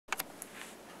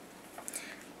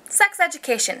Sex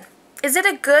education. Is it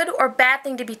a good or bad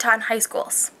thing to be taught in high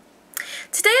schools?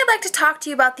 Today I'd like to talk to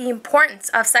you about the importance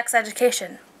of sex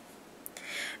education.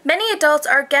 Many adults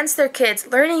are against their kids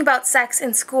learning about sex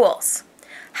in schools.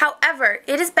 However,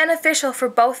 it is beneficial for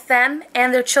both them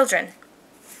and their children.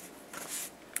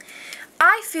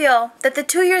 I feel that the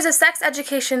 2 years of sex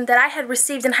education that I had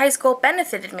received in high school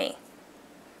benefited me.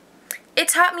 It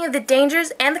taught me of the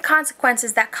dangers and the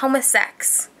consequences that come with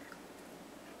sex.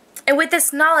 And with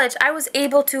this knowledge, I was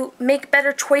able to make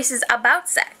better choices about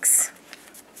sex.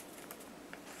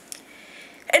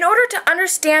 In order to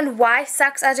understand why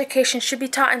sex education should be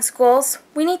taught in schools,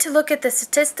 we need to look at the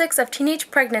statistics of teenage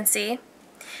pregnancy,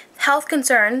 health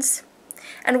concerns,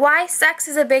 and why sex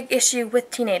is a big issue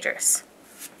with teenagers.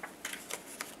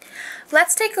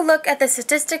 Let's take a look at the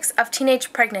statistics of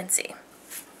teenage pregnancy.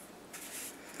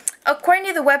 According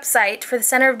to the website for the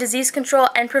Center of Disease Control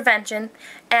and Prevention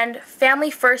and Family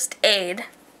First Aid,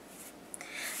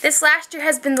 this last year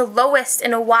has been the lowest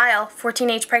in a while for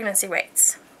teenage pregnancy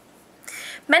rates.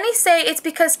 Many say it's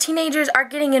because teenagers are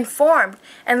getting informed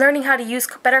and learning how to use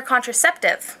better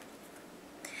contraceptive.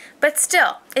 But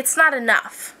still, it's not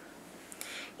enough.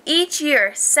 Each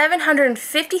year,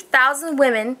 750,000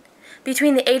 women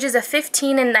between the ages of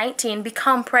 15 and 19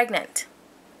 become pregnant.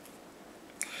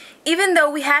 Even though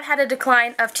we have had a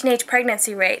decline of teenage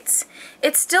pregnancy rates,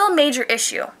 it's still a major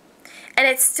issue, and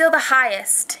it's still the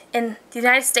highest in the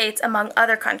United States among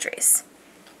other countries.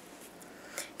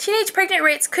 Teenage pregnant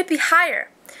rates could be higher,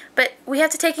 but we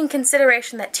have to take in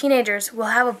consideration that teenagers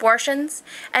will have abortions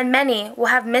and many will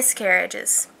have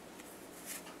miscarriages.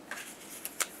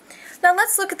 Now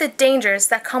let's look at the dangers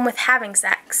that come with having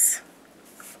sex.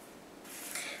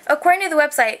 According to the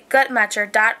website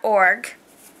guttmatcher.org,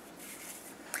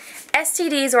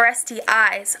 STDs or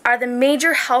STIs are the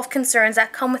major health concerns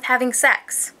that come with having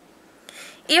sex.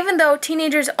 Even though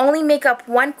teenagers only make up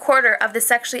 1/4 of the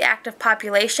sexually active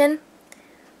population,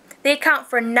 they account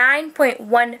for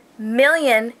 9.1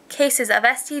 million cases of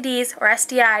STDs or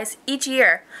STIs each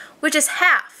year, which is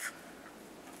half.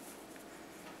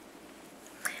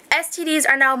 STDs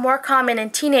are now more common in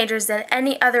teenagers than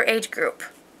any other age group.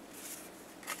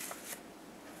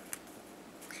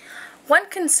 One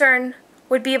concern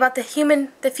would be about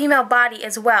the female body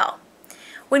as well.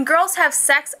 When girls have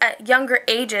sex at younger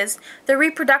ages, their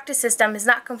reproductive system is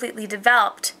not completely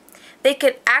developed. They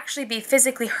could actually be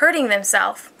physically hurting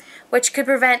themselves, which could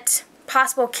prevent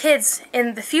possible kids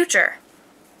in the future.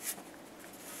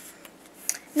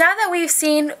 Now that we've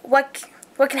seen what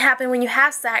can happen when you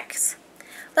have sex,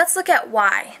 let's look at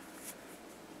why.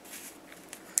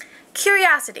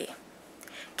 Curiosity.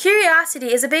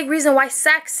 Curiosity is a big reason why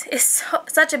sex is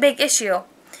such a big issue.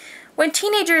 When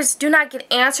teenagers do not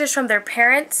get answers from their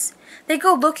parents, they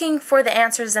go looking for the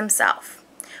answers themselves,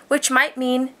 which might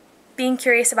mean being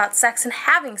curious about sex and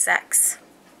having sex.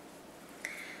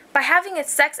 By having a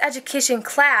sex education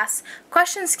class,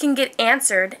 questions can get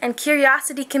answered and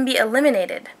curiosity can be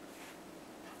eliminated.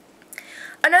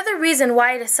 Another reason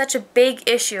why it is such a big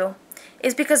issue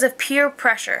is because of peer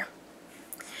pressure.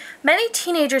 Many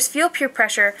teenagers feel peer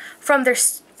pressure from their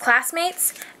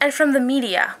classmates and from the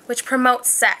media, which promotes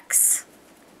sex.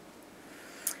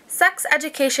 Sex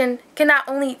education can not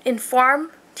only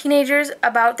inform teenagers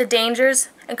about the dangers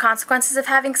and consequences of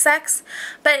having sex,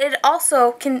 but it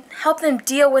also can help them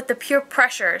deal with the peer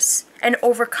pressures and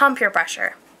overcome peer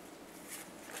pressure.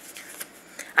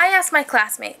 I asked my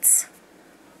classmates,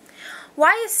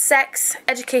 why is sex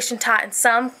education taught in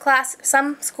some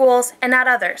schools and not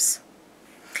others?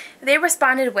 They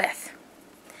responded with,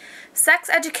 sex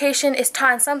education is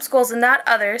taught in some schools and not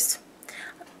others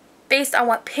based on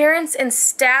what parents and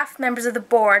staff members of the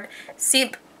board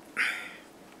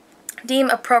deem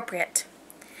appropriate.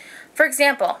 For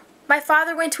example, my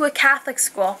father went to a Catholic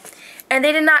school and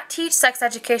they did not teach sex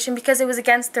education because it was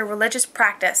against their religious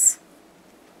practice.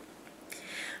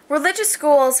 Religious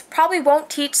schools probably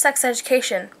won't teach sex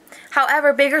education.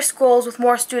 However, bigger schools with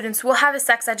more students will have a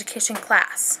sex education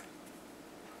class.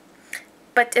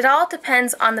 But it all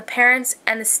depends on the parents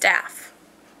and the staff.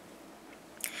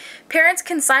 Parents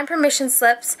can sign permission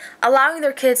slips allowing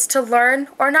their kids to learn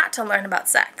or not to learn about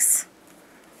sex.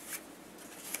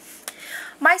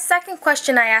 My second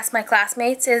question I asked my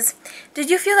classmates is, did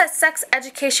you feel that sex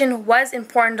education was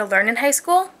important to learn in high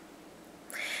school?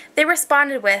 They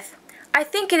responded with, I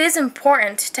think it is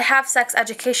important to have sex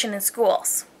education in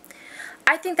schools.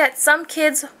 I think that some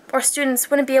kids or students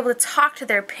wouldn't be able to talk to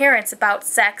their parents about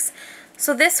sex,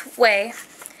 so this way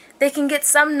they can get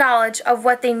some knowledge of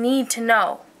what they need to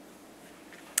know.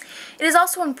 It is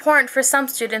also important for some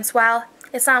students while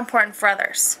it's not important for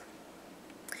others.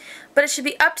 but it should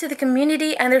be up to the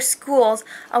community and their schools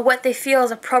on what they feel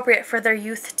is appropriate for their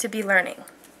youth to be learning.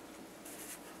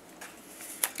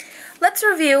 Let's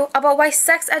review about why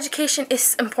sex education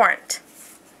is important.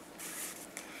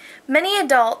 Many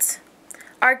adults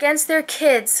are against their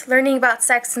kids learning about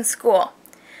sex in school.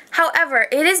 However,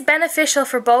 it is beneficial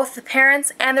for both the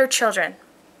parents and their children.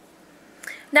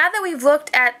 Now that we've looked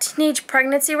at teenage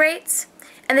pregnancy rates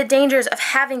and the dangers of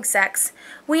having sex,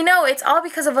 we know it's all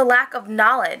because of a lack of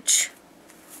knowledge.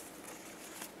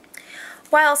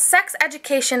 While sex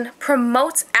education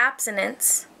promotes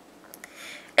abstinence,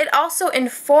 it also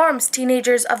informs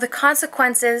teenagers of the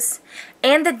consequences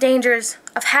and the dangers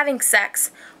of having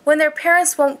sex when their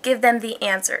parents won't give them the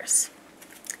answers.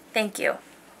 Thank you.